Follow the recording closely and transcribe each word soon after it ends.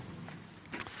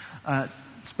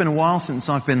It's been a while since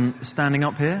I've been standing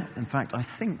up here. In fact, I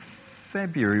think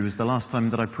February was the last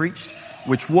time that I preached,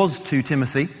 which was 2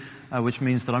 Timothy, which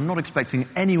means that I'm not expecting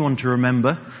anyone to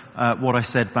remember what I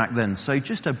said back then. So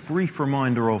just a brief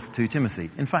reminder of 2 Timothy.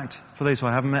 In fact, for those who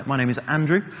I haven't met, my name is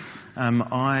Andrew.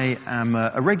 I am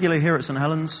a regular here at St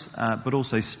Helens, but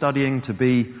also studying to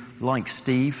be like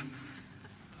Steve.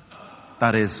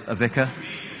 That is, a vicar.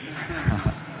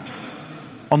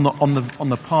 on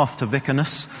the path to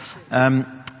vicarness.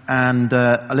 And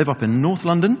I live up in North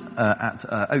London at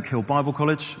Oak Hill Bible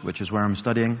College, which is where I'm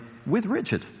studying with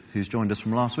Richard, who's joined us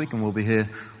from last week and will be here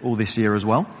all this year as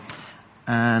well.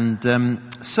 And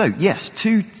so, yes,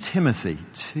 2 Timothy.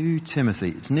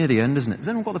 It's near the end, isn't it? Has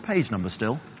anyone got the page number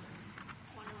still?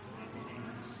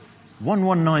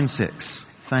 1196.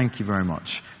 Thank you very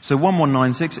much. So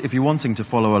 1196 if you're wanting to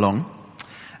follow along.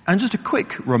 And just a quick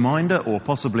reminder, or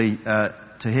possibly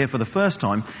to hear for the first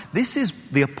time, this is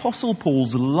the Apostle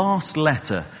Paul's last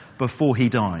letter before he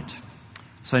died.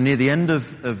 So near the end of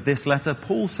this letter,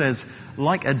 Paul says,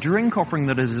 like a drink offering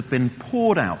that has been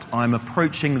poured out, I'm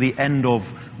approaching the end of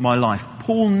my life.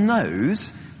 Paul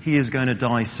knows he is going to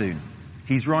die soon.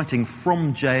 He's writing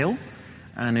from jail,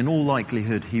 and in all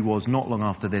likelihood he was not long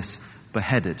after this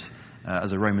beheaded.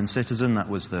 As a Roman citizen, that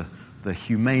was the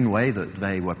humane way that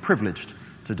they were privileged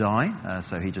to die,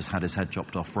 so he just had his head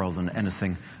chopped off rather than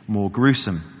anything more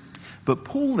gruesome. But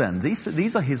Paul then,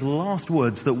 these are his last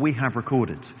words that we have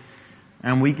recorded.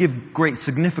 And we give great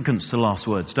significance to last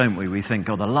words, don't we? We think,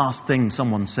 oh, the last thing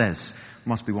someone says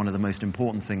must be one of the most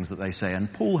important things that they say.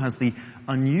 And Paul has the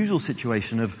unusual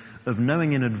situation of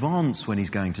knowing in advance when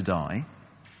he's going to die,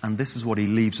 and this is what he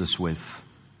leaves us with.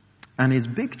 And his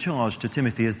big charge to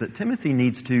Timothy is that Timothy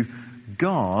needs to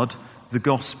guard the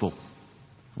gospel.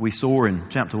 We saw in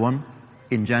chapter 1,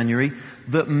 in January,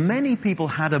 that many people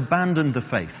had abandoned the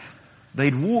faith.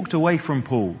 They'd walked away from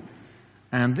Paul.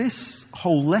 And this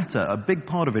whole letter, a big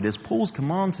part of it, is Paul's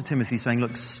command to Timothy saying,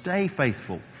 look, stay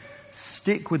faithful.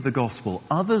 Stick with the gospel.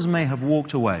 Others may have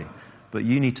walked away, but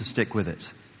you need to stick with it.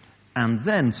 And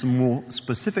then some more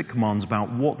specific commands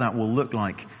about what that will look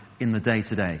like in the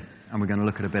day-to-day. And we're going to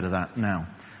look at a bit of that now.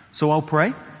 So I'll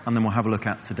pray, and then we'll have a look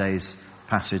at today's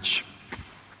passage.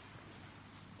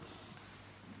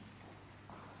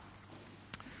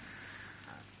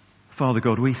 Father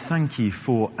God, we thank you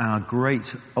for our great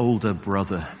older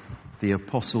brother, the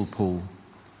Apostle Paul.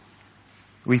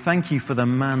 We thank you for the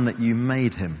man that you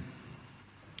made him,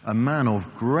 a man of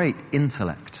great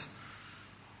intellect,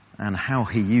 and how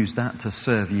he used that to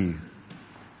serve you,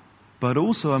 but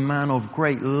also a man of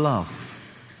great love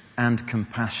and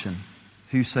compassion,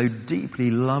 who so deeply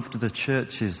loved the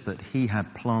churches that he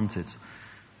had planted.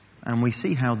 And we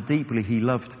see how deeply he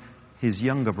loved his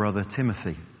younger brother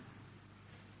Timothy.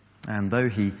 And though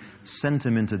he sent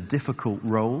him into difficult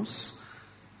roles,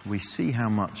 we see how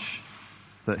much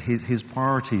that his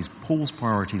priorities, Paul's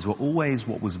priorities, were always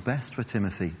what was best for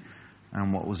Timothy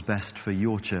and what was best for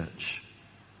your church.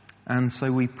 And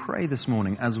so we pray this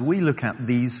morning, as we look at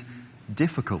these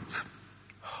difficult,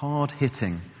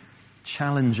 hard-hitting,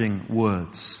 challenging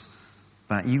words,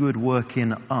 that you would work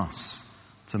in us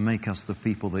to make us the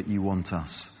people that you want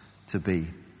us to be.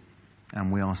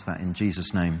 And we ask that in Jesus'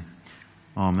 name.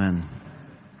 Amen.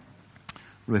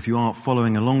 Well, if you are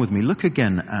following along with me, look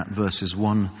again at verses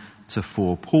 1 to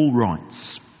 4. Paul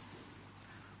writes,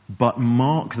 "But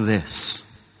mark this,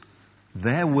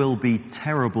 there will be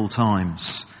terrible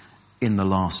times in the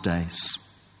last days.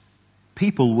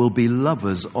 People will be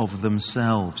lovers of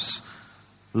themselves,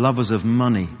 lovers of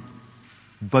money,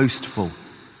 boastful,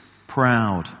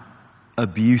 proud,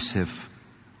 abusive,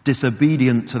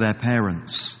 disobedient to their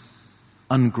parents,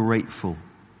 ungrateful,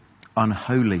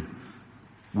 unholy,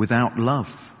 without love,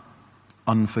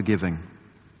 unforgiving,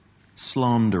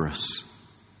 slanderous,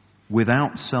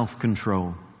 without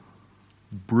self-control,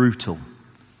 brutal,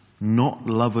 not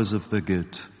lovers of the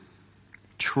good,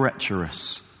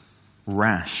 treacherous,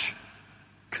 rash,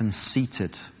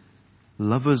 conceited,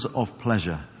 lovers of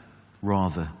pleasure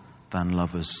rather than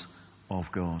lovers of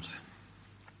God."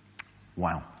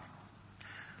 Wow.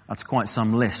 That's quite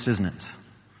some list, isn't it?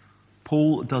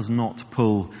 Paul does not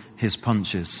pull his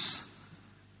punches.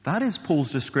 That is Paul's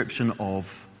description of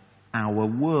our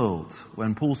world.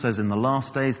 When Paul says in the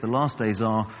last days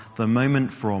are the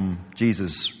moment from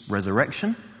Jesus'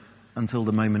 resurrection until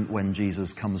the moment when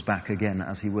Jesus comes back again,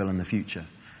 as he will in the future.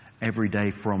 Every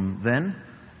day from then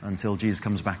until Jesus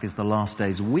comes back is the last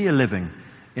days. We are living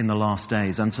in the last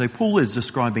days. And so Paul is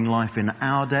describing life in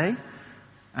our day,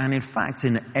 and in fact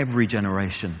in every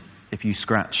generation, if you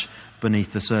scratch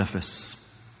beneath the surface.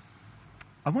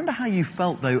 I wonder how you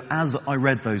felt, though, as I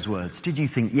read those words. Did you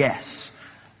think, yes,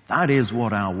 that is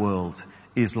what our world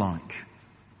is like?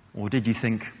 Or did you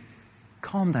think,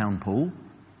 calm down, Paul,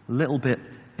 a little bit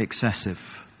excessive?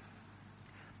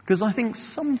 Because I think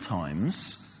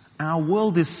sometimes our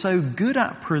world is so good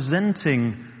at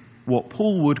presenting what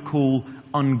Paul would call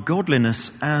ungodliness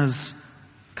as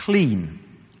clean,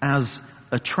 as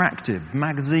attractive.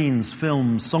 Magazines,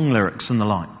 films, song lyrics and the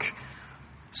like.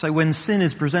 So when sin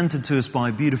is presented to us by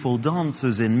beautiful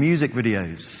dancers in music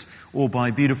videos, or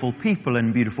by beautiful people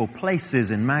in beautiful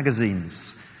places in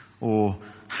magazines, or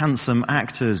handsome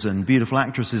actors and beautiful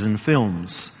actresses in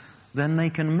films, then they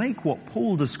can make what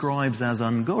Paul describes as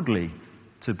ungodly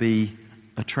to be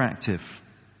attractive.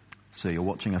 So you're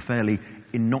watching a fairly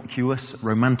innocuous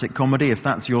romantic comedy, if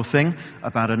that's your thing,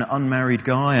 about an unmarried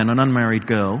guy and an unmarried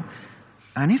girl.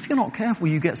 And if you're not careful,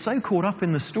 you get so caught up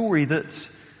in the story that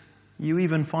you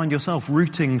even find yourself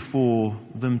rooting for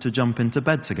them to jump into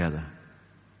bed together.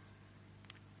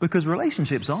 Because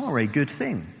relationships are a good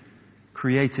thing,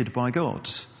 created by God,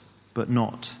 but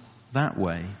not that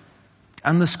way.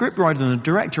 And the scriptwriter and the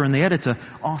director and the editor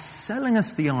are selling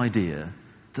us the idea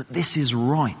that this is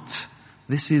right.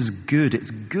 This is good.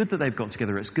 It's good that they've got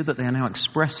together. It's good that they are now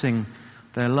expressing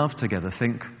their love together.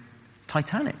 Think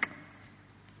Titanic.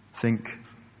 Think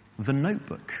The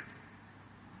Notebook.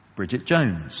 Bridget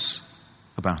Jones,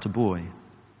 about a boy.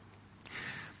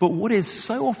 But what is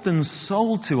so often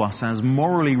sold to us as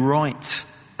morally right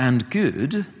and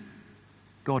good,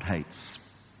 God hates.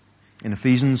 In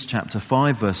Ephesians chapter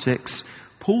 5, verse 6,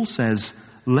 Paul says,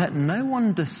 "Let no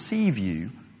one deceive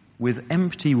you with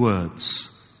empty words.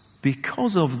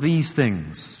 Because of these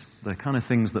things," the kind of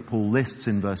things that Paul lists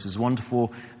in verses 1 to 4,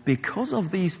 "because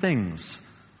of these things,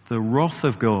 the wrath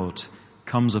of God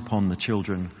comes upon the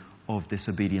children of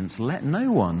disobedience. Let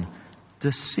no one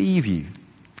deceive you."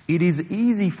 It is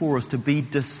easy for us to be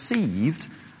deceived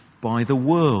by the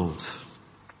world.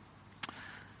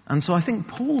 And so I think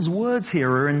Paul's words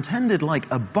here are intended like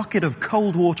a bucket of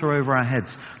cold water over our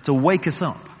heads to wake us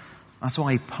up. That's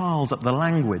why he piles up the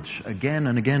language again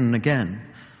and again and again,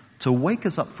 to wake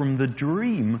us up from the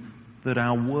dream that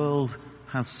our world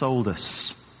has sold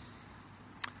us.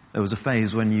 There was a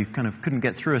phase when you kind of couldn't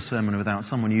get through a sermon without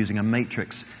someone using a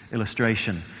Matrix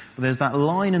illustration. But there's that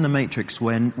line in the Matrix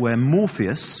where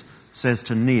Morpheus says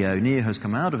to Neo has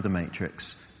come out of the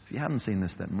Matrix. If you haven't seen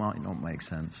this, that might not make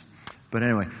sense. But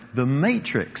anyway, the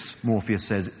Matrix, Morpheus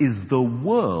says, is the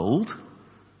world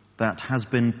that has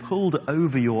been pulled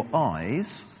over your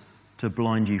eyes to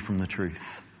blind you from the truth.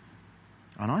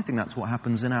 And I think that's what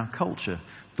happens in our culture.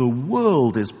 The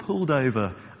world is pulled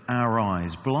over our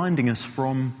eyes, blinding us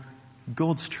from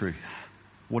God's truth,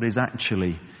 what is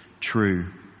actually true.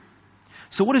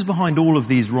 So what is behind all of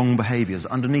these wrong behaviours,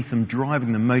 underneath them,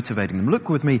 driving them, motivating them? Look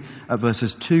with me at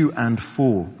verses 2 and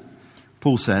 4.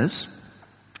 Paul says,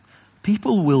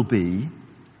 "People will be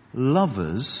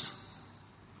lovers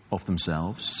of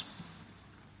themselves,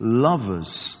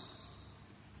 lovers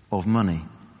of money."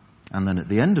 And then at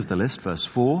the end of the list, verse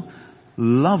 4,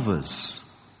 "lovers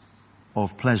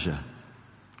of pleasure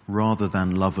rather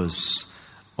than lovers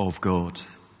of God."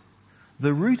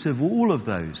 The root of all of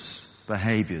those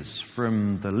behaviours,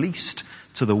 from the least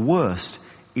to the worst,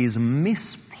 is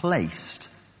misplaced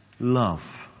love.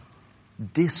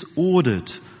 Disordered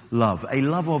love. A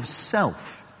love of self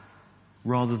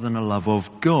rather than a love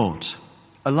of God.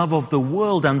 A love of the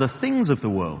world and the things of the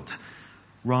world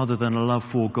rather than a love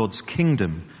for God's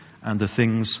kingdom and the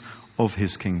things of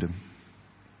his kingdom.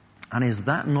 And is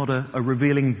that not a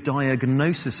revealing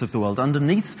diagnosis of the world?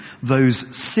 Underneath those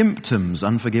symptoms,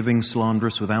 unforgiving,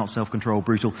 slanderous, without self-control,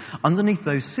 brutal, underneath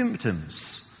those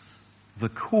symptoms, the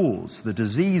cause, the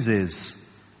disease is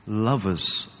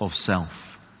lovers of self,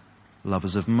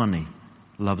 lovers of money,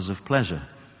 lovers of pleasure,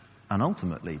 and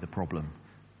ultimately the problem,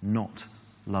 not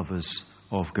lovers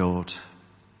of God.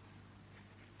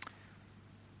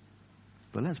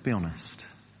 But let's be honest.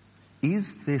 Is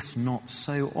this not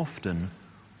so often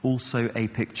also a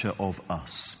picture of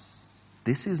us?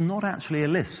 This is not actually a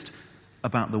list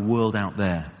about the world out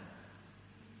there.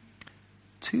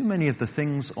 Too many of the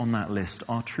things on that list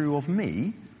are true of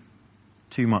me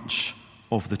too much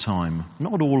of the time.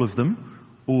 Not all of them,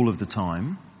 all of the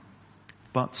time,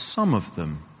 but some of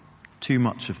them too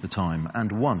much of the time,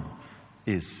 and one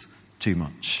is too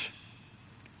much.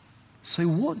 So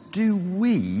what do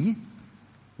we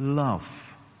love?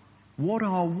 What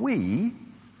are we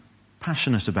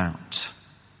passionate about?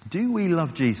 Do we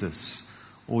love Jesus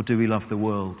or do we love the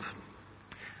world?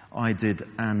 I did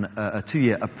a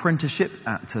 2-year apprenticeship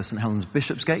at St Helens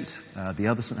Bishopsgate, the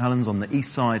other St Helens on the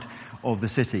east side of the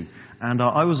city. And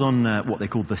I was on what they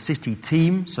called the city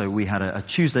team, so we had a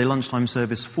Tuesday lunchtime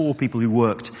service for people who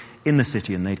worked in the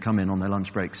city, and they'd come in on their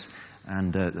lunch breaks,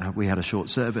 and we had a short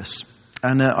service.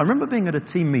 And I remember being at a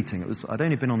team meeting. I'd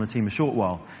only been on the team a short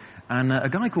while, and a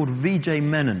guy called Vijay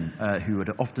Menon, who would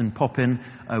often pop in,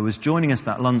 was joining us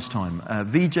that lunchtime.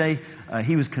 Vijay,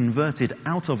 he was converted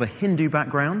out of a Hindu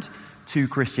background to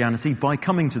Christianity by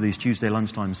coming to these Tuesday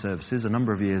lunchtime services a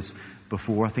number of years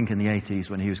before, I think in the 80s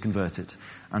when he was converted.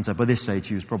 And so by this stage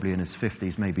he was probably in his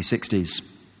 50s, maybe 60s.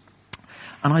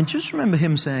 And I just remember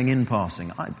him saying in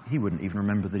passing, he wouldn't even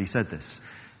remember that he said this.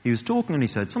 He was talking and he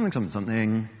said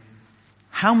something,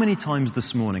 how many times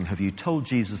this morning have you told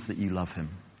Jesus that you love him?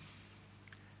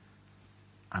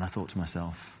 And I thought to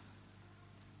myself,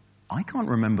 I can't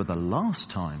remember the last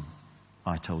time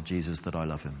I told Jesus that I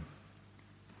love him.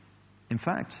 In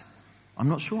fact, I'm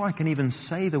not sure I can even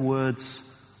say the words,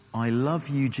 I love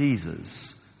you,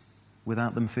 Jesus,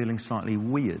 without them feeling slightly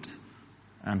weird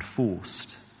and forced.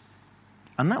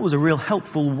 And that was a real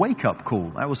helpful wake-up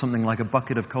call. That was something like a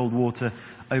bucket of cold water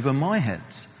over my head.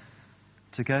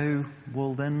 To go,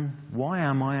 well then, why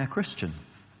am I a Christian?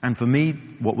 And for me,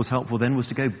 what was helpful then was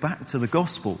to go back to the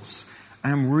Gospels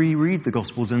and reread the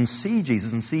Gospels and see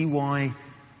Jesus and see why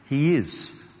he is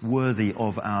worthy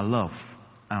of our love,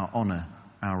 our honour,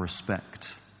 our respect.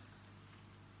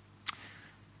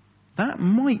 That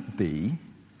might be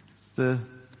the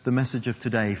message of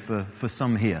today for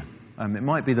some here. It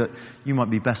might be that you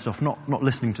might be best off not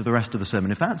listening to the rest of the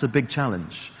sermon. If that's a big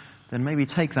challenge, then maybe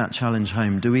take that challenge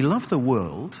home. Do we love the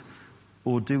world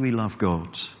or do we love God?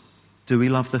 Do we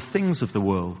love the things of the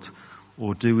world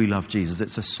or do we love Jesus?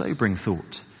 It's a sobering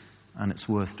thought and it's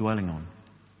worth dwelling on.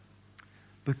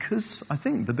 Because I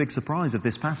think the big surprise of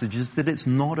this passage is that it's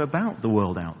not about the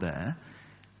world out there.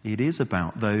 It is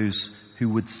about those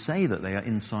who would say that they are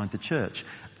inside the church.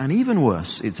 And even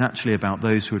worse, it's actually about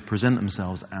those who would present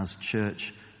themselves as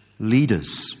church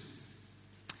leaders.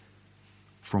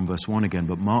 From verse 1 again,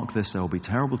 but mark this, there will be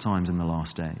terrible times in the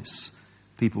last days.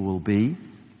 People will be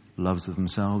lovers of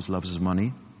themselves, lovers of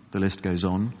money, the list goes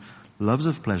on, lovers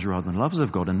of pleasure rather than lovers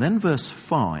of God. And then verse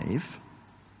 5,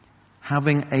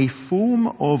 having a form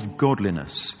of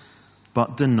godliness,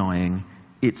 but denying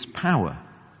its power.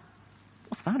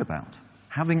 What's that about?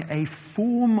 Having a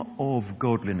form of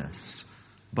godliness,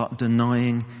 but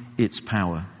denying its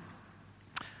power.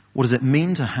 What does it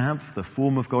mean to have the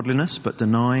form of godliness, but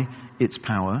deny its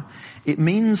power? It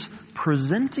means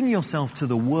presenting yourself to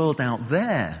the world out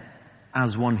there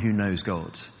as one who knows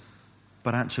God.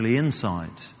 But actually inside,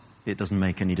 it doesn't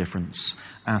make any difference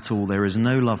at all. There is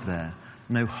no love there,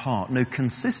 no heart, no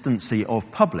consistency of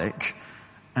public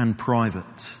and private.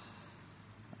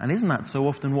 And isn't that so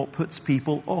often what puts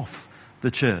people off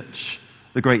the church?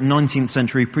 The great 19th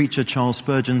century preacher Charles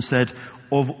Spurgeon said,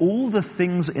 of all the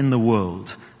things in the world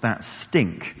that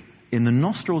stink in the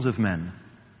nostrils of men,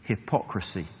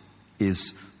 hypocrisy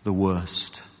is the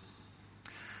worst.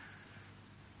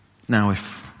 Now, if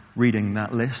reading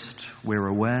that list, we're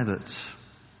aware that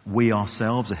we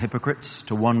ourselves are hypocrites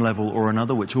to one level or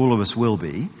another, which all of us will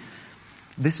be,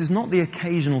 this is not the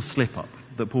occasional slip-up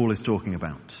that Paul is talking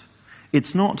about.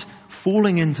 It's not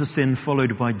falling into sin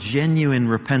followed by genuine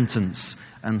repentance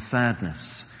and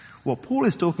sadness. What Paul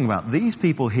is talking about, these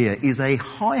people here, is a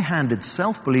high-handed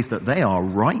self-belief that they are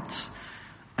right,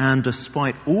 and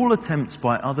despite all attempts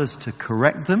by others to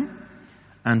correct them,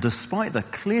 and despite the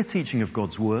clear teaching of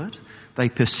God's word, they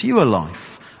pursue a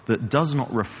life that does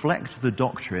not reflect the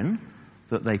doctrine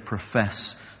that they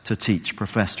profess to teach,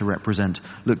 profess to represent.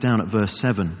 Look down at verse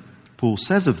 7. Paul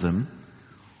says of them,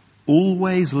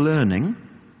 always learning,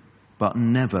 but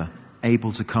never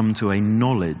able to come to a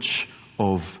knowledge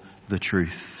of the truth.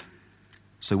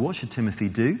 So what should Timothy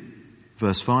do?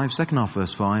 Verse 5, second half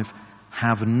verse 5,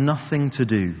 have nothing to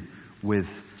do with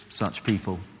such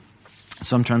people.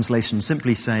 Some translations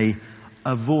simply say,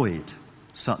 avoid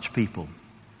such people.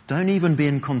 Don't even be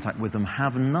in contact with them.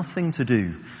 Have nothing to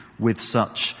do with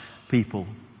such people.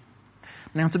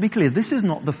 Now, to be clear, this is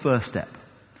not the first step.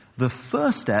 The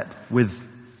first step with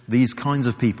these kinds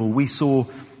of people we saw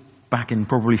back in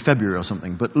probably February or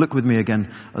something. But look with me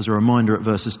again as a reminder at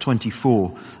verses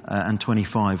 24 and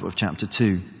 25 of chapter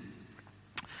 2.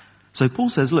 So Paul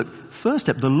says, look, first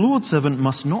step, the Lord's servant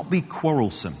must not be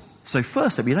quarrelsome. So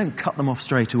first step, you don't cut them off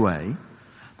straight away.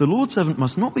 The Lord's servant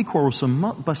must not be quarrelsome,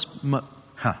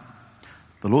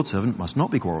 the Lord's servant must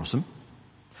not be quarrelsome,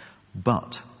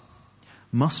 but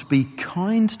must be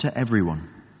kind to everyone,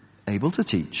 able to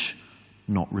teach,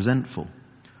 not resentful.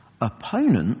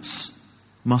 Opponents,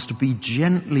 must be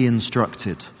gently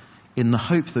instructed in the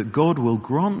hope that God will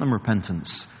grant them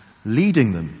repentance,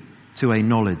 leading them to a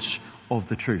knowledge of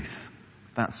the truth.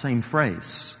 That same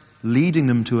phrase, leading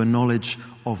them to a knowledge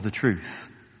of the truth.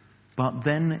 But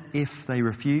then if they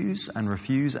refuse and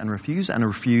refuse and refuse and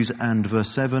refuse, and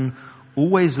verse 7,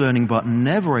 always learning but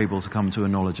never able to come to a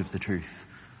knowledge of the truth,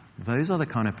 those are the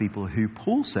kind of people who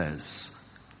Paul says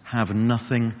have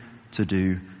nothing to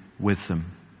do with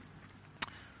them.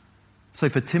 So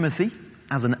for Timothy,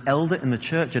 as an elder in the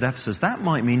church at Ephesus, that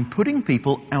might mean putting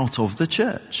people out of the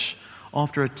church.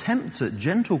 After attempts at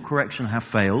gentle correction have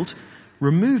failed,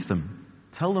 remove them,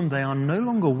 tell them they are no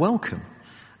longer welcome,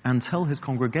 and tell his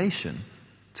congregation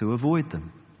to avoid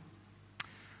them.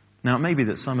 Now, it may be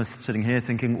that some are sitting here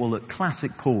thinking, well, look,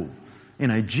 classic Paul. You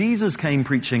know, Jesus came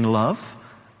preaching love,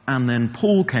 and then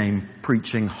Paul came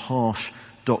preaching harsh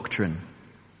doctrine.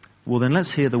 Well, then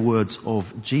let's hear the words of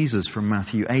Jesus from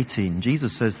Matthew 18.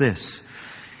 Jesus says this,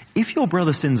 "If your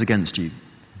brother sins against you,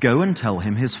 go and tell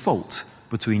him his fault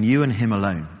between you and him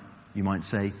alone." You might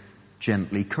say,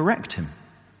 gently correct him.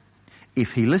 "If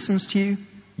he listens to you,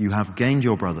 you have gained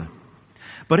your brother.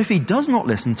 But if he does not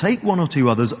listen, take one or two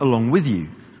others along with you,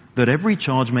 that every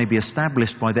charge may be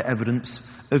established by the evidence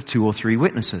of 2 or 3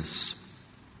 witnesses.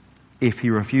 If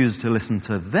he refuses to listen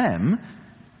to them,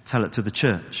 tell it to the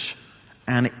church.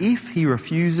 And if he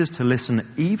refuses to listen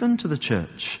even to the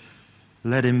church,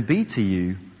 let him be to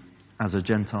you as a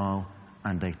Gentile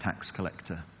and a tax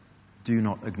collector. Do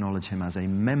not acknowledge him as a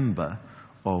member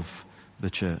of the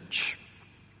church."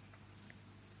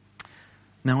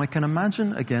 Now, I can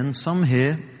imagine, again, some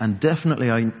here, and definitely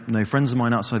I know friends of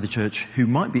mine outside the church who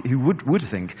would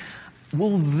think,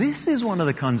 well, this is one of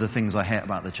the kinds of things I hate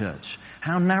about the church.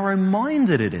 How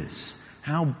narrow-minded it is.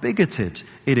 How bigoted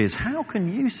it is. How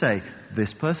can you say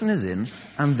this person is in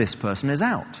and this person is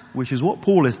out? Which is what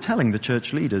Paul is telling the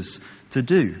church leaders to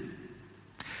do.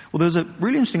 Well, there was a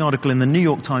really interesting article in the New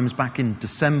York Times back in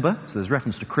December. So there's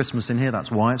reference to Christmas in here, that's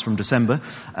why it's from December.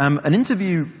 An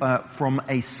interview from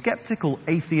a skeptical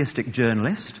atheistic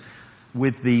journalist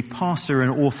with the pastor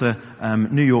and author,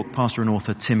 New York pastor and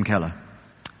author Tim Keller.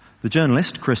 The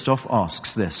journalist, Christoph,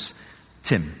 asks this,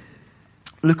 "Tim,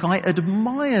 look, I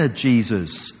admire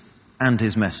Jesus and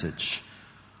his message,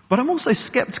 but I'm also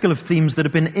skeptical of themes that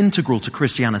have been integral to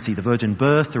Christianity, the virgin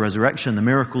birth, the resurrection, the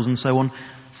miracles, and so on.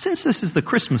 Since this is the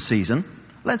Christmas season,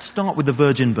 let's start with the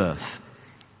virgin birth.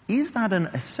 Is that an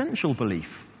essential belief,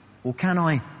 or can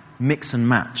I mix and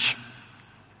match?"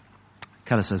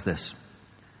 Keller says this,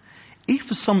 "If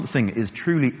something is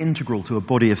truly integral to a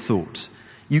body of thought,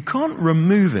 you can't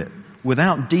remove it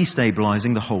without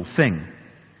destabilizing the whole thing.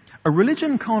 A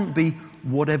religion can't be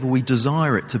whatever we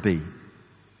desire it to be.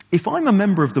 If I'm a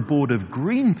member of the board of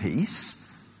Greenpeace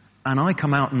and I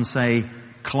come out and say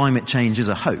climate change is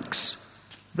a hoax,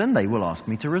 then they will ask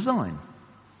me to resign.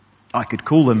 I could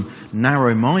call them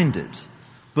narrow-minded,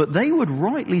 but they would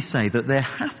rightly say that there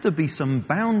have to be some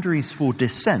boundaries for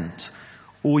dissent,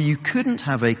 or you couldn't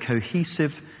have a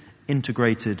cohesive,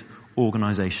 integrated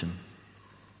organization.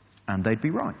 And they'd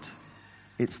be right.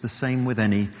 It's the same with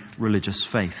any religious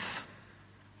faith.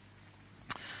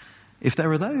 If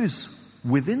there are those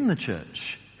within the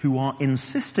church who are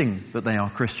insisting that they are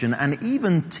Christian and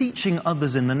even teaching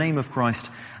others in the name of Christ,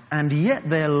 and yet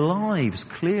their lives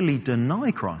clearly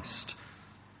deny Christ,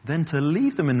 then to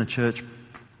leave them in the church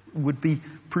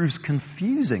proves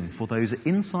confusing for those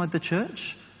inside the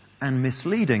church and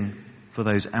misleading for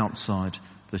those outside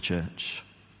the church.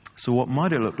 So what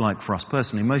might it look like for us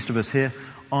personally? Most of us here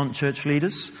aren't church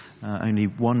leaders, only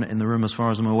one in the room as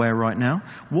far as I'm aware right now.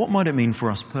 What might it mean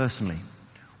for us personally?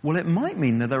 Well, it might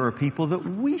mean that there are people that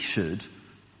we should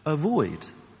avoid,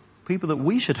 people that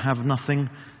we should have nothing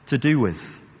to do with.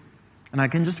 And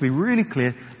again, just to be really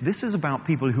clear, this is about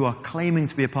people who are claiming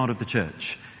to be a part of the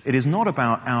church. It is not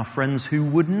about our friends who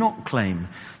would not claim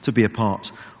to be a part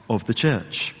of the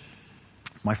church.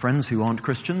 My friends who aren't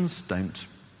Christians don't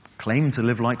claim to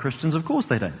live like Christians. Of course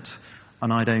they don't.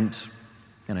 And I don't,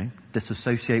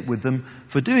 disassociate with them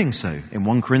for doing so. In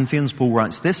 1 Corinthians, Paul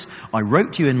writes this, "I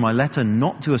wrote to you in my letter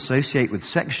not to associate with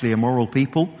sexually immoral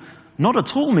people, not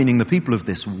at all meaning the people of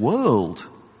this world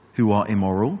who are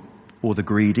immoral, or the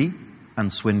greedy,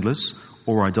 and swindlers,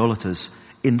 or idolaters.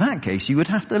 In that case, you would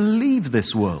have to leave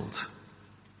this world.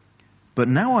 But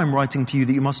now I'm writing to you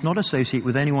that you must not associate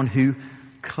with anyone who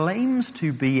claims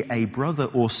to be a brother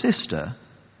or sister,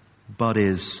 but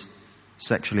is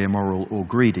sexually immoral or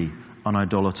greedy, an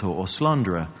idolater or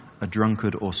slanderer, a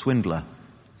drunkard or swindler.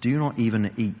 Do not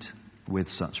even eat with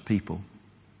such people."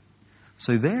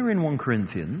 So there in 1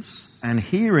 Corinthians and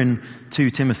here in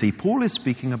 2 Timothy, Paul is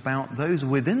speaking about those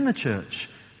within the church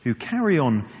who carry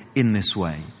on in this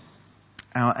way.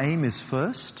 Our aim is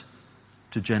first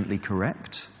to gently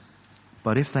correct,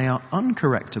 but if they are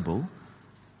uncorrectable,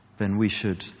 then we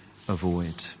should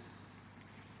avoid.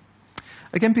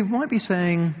 Again, people might be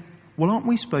saying, well, aren't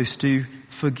we supposed to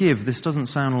forgive? This doesn't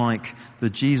sound like the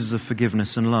Jesus of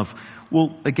forgiveness and love.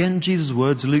 Well, again, Jesus'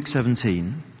 words, Luke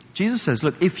 17. Jesus says,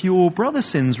 look, if your brother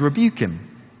sins, rebuke him.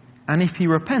 And if he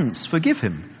repents, forgive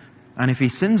him. And if he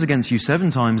sins against you 7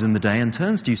 times in the day and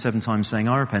turns to you 7 times saying,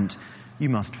 I repent, you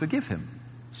must forgive him.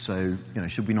 So,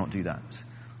 should we not do that?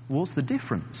 What's the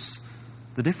difference?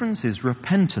 The difference is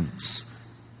repentance.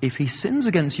 If he sins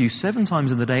against you 7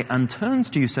 times in the day and turns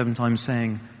to you 7 times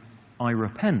saying, I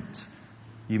repent,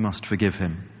 you must forgive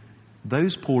him.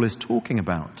 Those Paul is talking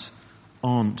about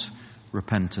aren't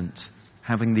repentant,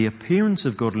 having the appearance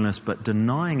of godliness but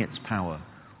denying its power,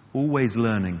 always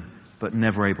learning but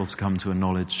never able to come to a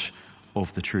knowledge of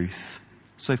the truth.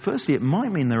 So firstly, it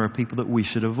might mean there are people that we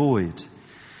should avoid.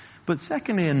 But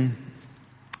secondly, and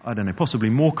possibly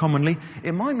more commonly,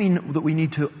 it might mean that we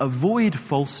need to avoid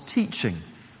false teaching.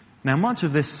 Now, much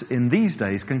of this in these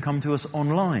days can come to us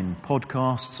online,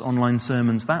 podcasts, online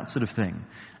sermons, that sort of thing.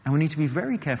 And we need to be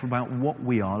very careful about what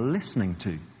we are listening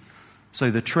to.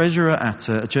 So the treasurer at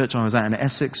a church I was at in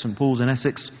Essex, St Paul's in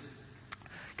Essex,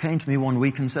 came to me one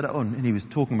week and said, and he was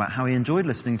talking about how he enjoyed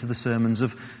listening to the sermons of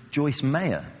Joyce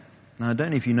Meyer. Now, I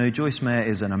don't know if you know, Joyce Meyer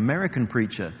is an American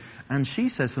preacher, and she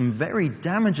says some very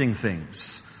damaging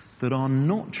things that are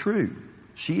not true.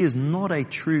 She is not a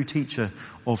true teacher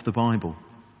of the Bible.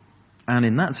 And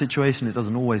in that situation, it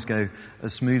doesn't always go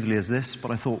as smoothly as this, but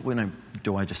I thought,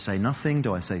 do I just say nothing?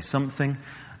 Do I say something?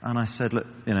 And I said, look,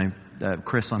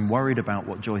 Chris, I'm worried about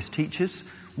what Joyce teaches.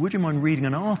 Would you mind reading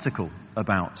an article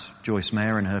about Joyce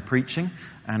Meyer and her preaching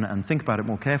and think about it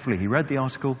more carefully? He read the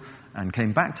article and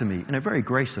came back to me, very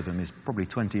gracious of him, he's probably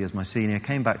 20 years my senior,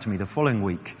 came back to me the following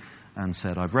week and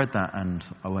said, I've read that and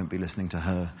I won't be listening to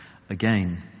her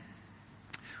again.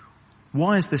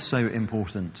 Why is this so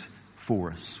important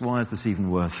for us? Why is this even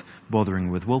worth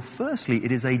bothering with? Well, firstly,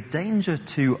 it is a danger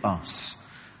to us.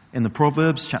 In the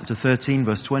Proverbs chapter 13,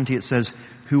 verse 20, it says,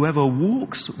 whoever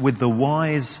walks with the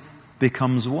wise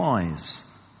becomes wise,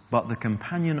 but the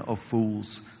companion of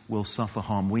fools will suffer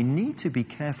harm. We need to be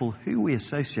careful who we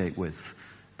associate with,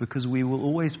 because we will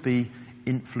always be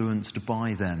influenced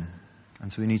by them.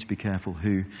 And so we need to be careful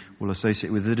who we'll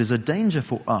associate with. It is a danger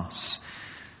for us,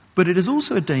 but it is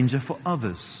also a danger for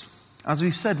others. As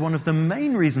we've said, one of the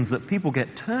main reasons that people get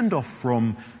turned off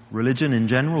from religion in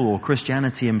general, or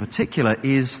Christianity in particular,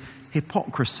 is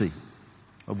hypocrisy.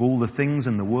 Of all the things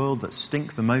in the world that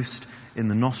stink the most in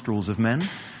the nostrils of men,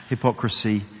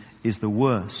 hypocrisy is the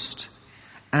worst.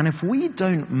 And if we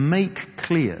don't make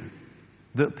clear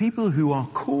that people who are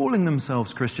calling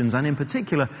themselves Christians, and in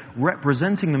particular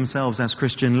representing themselves as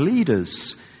Christian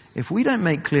leaders, if we don't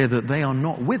make clear that they are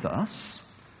not with us,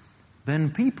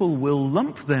 then people will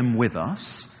lump them with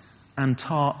us and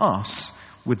tar us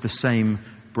with the same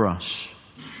brush.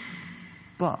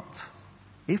 But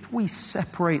if we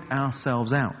separate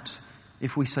ourselves out,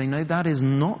 if we say, no, that is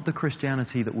not the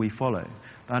Christianity that we follow,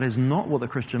 that is not what the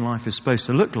Christian life is supposed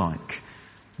to look like,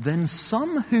 then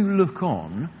some who look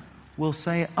on will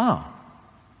say,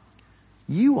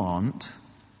 you aren't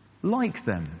like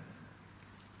them.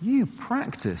 You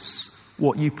practice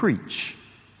what you preach.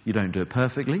 You don't do it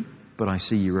perfectly, but I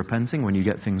see you repenting when you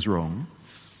get things wrong.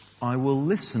 I will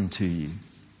listen to you,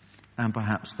 and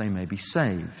perhaps they may be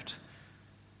saved.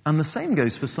 And the same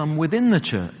goes for some within the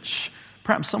church.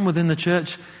 Perhaps some within the church,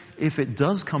 if it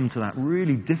does come to that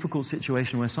really difficult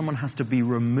situation where someone has to be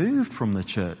removed from the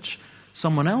church,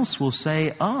 someone else will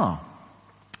say,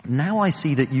 now I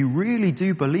see that you really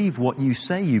do believe what you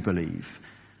say you believe,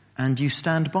 and you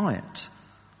stand by it.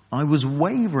 I was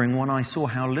wavering when I saw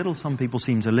how little some people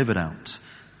seem to live it out.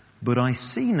 But I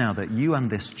see now that you and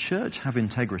this church have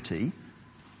integrity.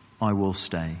 I will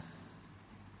stay.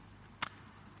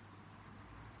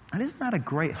 And isn't that a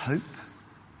great hope?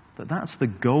 That that's the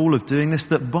goal of doing this,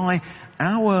 that by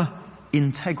our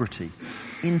integrity,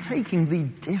 in taking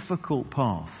the difficult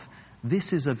path,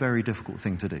 this is a very difficult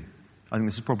thing to do. I think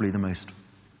this is probably the most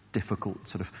difficult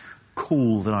sort of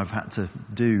call that I've had to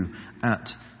do at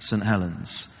St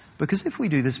Helens. Because if we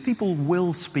do this, people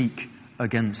will speak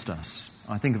against us.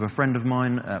 I think of a friend of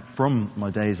mine from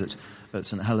my days at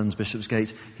St Helens, Bishopsgate.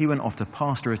 He went off to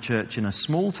pastor a church in a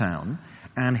small town,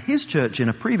 and his church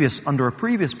under a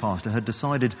previous pastor had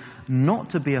decided not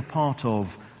to be a part of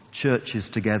churches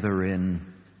together in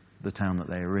the town that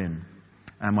they were in.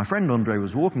 And my friend Andre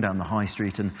was walking down the high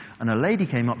street, and a lady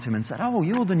came up to him and said, "Oh,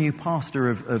 you're the new pastor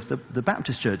of the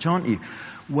Baptist church, aren't you?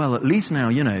 Well, at least now,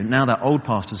 now that old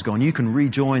pastor's gone, you can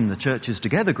rejoin the Churches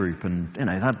Together group, and,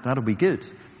 that'll be good."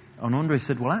 And Andre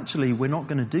said, "Well, actually, we're not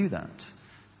going to do that,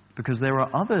 because there are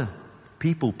other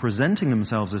people presenting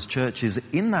themselves as churches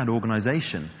in that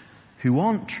organization who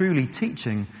aren't truly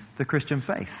teaching the Christian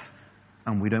faith,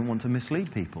 and we don't want to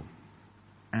mislead people."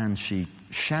 And she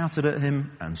shouted at him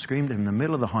and screamed at him in the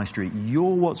middle of the high street,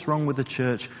 "You're what's wrong with the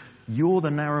church. You're the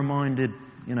narrow-minded,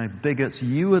 bigots.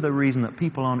 You are the reason that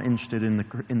people aren't interested in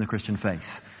the Christian faith."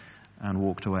 And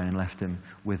walked away and left him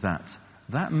with that.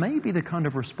 That may be the kind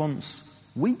of response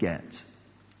we get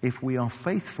if we are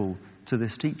faithful to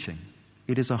this teaching.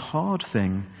 It is a hard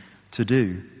thing to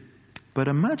do. But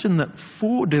imagine that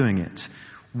for doing it,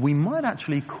 we might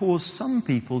actually cause some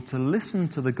people to listen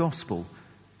to the gospel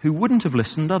who wouldn't have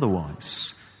listened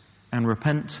otherwise, and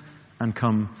repent and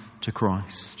come to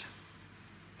Christ.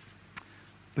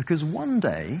 Because one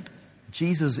day,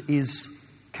 Jesus is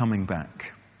coming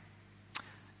back.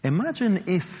 Imagine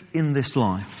if in this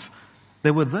life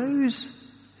there were those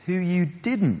who you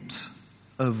didn't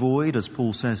avoid, as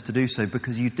Paul says, to do so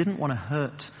because you didn't want to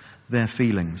hurt their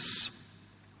feelings,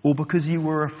 or because you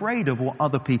were afraid of what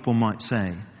other people might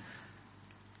say.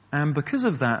 And because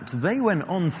of that, they went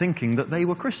on thinking that they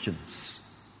were Christians,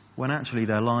 when actually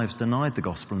their lives denied the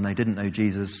gospel and they didn't know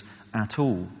Jesus at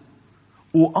all.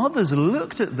 Or others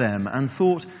looked at them and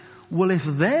thought, well, if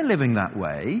they're living that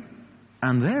way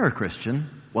and they're a Christian,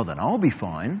 well, then I'll be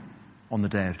fine on the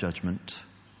day of judgment.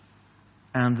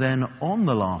 And then on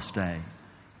the last day,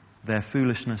 their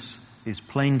foolishness is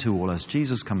plain to all as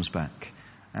Jesus comes back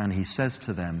and he says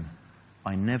to them,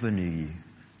 "I never knew you,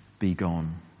 be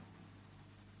gone."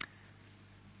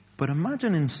 But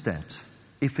imagine instead,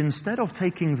 if instead of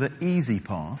taking the easy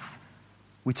path,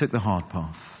 we took the hard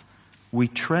path. We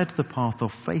tread the path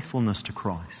of faithfulness to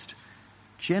Christ,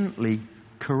 gently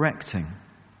correcting.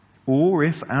 Or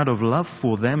if out of love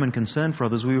for them and concern for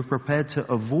others, we were prepared to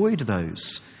avoid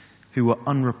those who were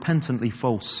unrepentantly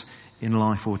false in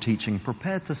life or teaching,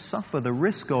 prepared to suffer the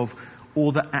risk of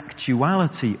or the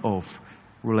actuality of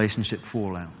relationship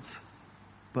fallout.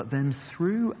 But then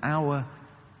through our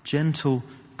gentle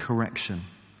correction,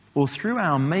 or through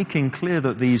our making clear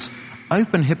that these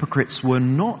open hypocrites were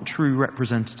not true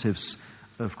representatives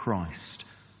of Christ,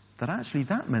 that actually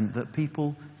that meant that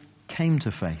people came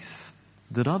to faith,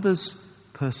 that others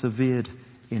persevered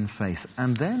in faith.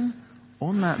 And then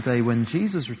on that day when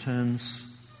Jesus returns,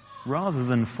 rather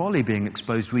than folly being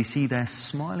exposed, we see their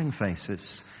smiling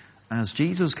faces as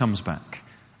Jesus comes back,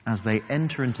 as they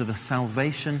enter into the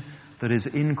salvation that is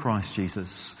in Christ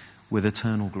Jesus with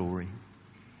eternal glory.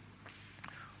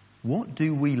 What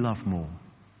do we love more?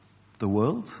 The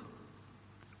world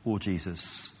or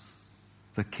Jesus?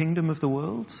 The kingdom of the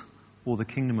world or the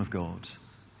kingdom of God?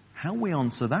 How we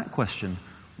answer that question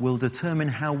will determine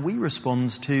how we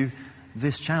respond to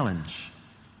this challenge,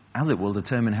 as it will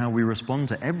determine how we respond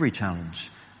to every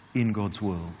challenge in God's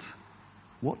world.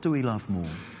 What do we love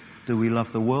more? Do we love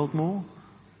the world more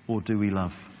or do we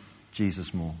love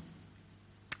Jesus more?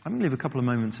 I'm going to leave a couple of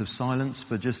moments of silence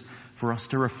for us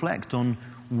to reflect on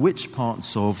which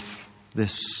parts of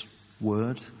this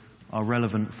word are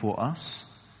relevant for us,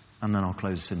 and then I'll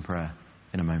close us in prayer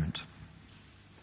in a moment.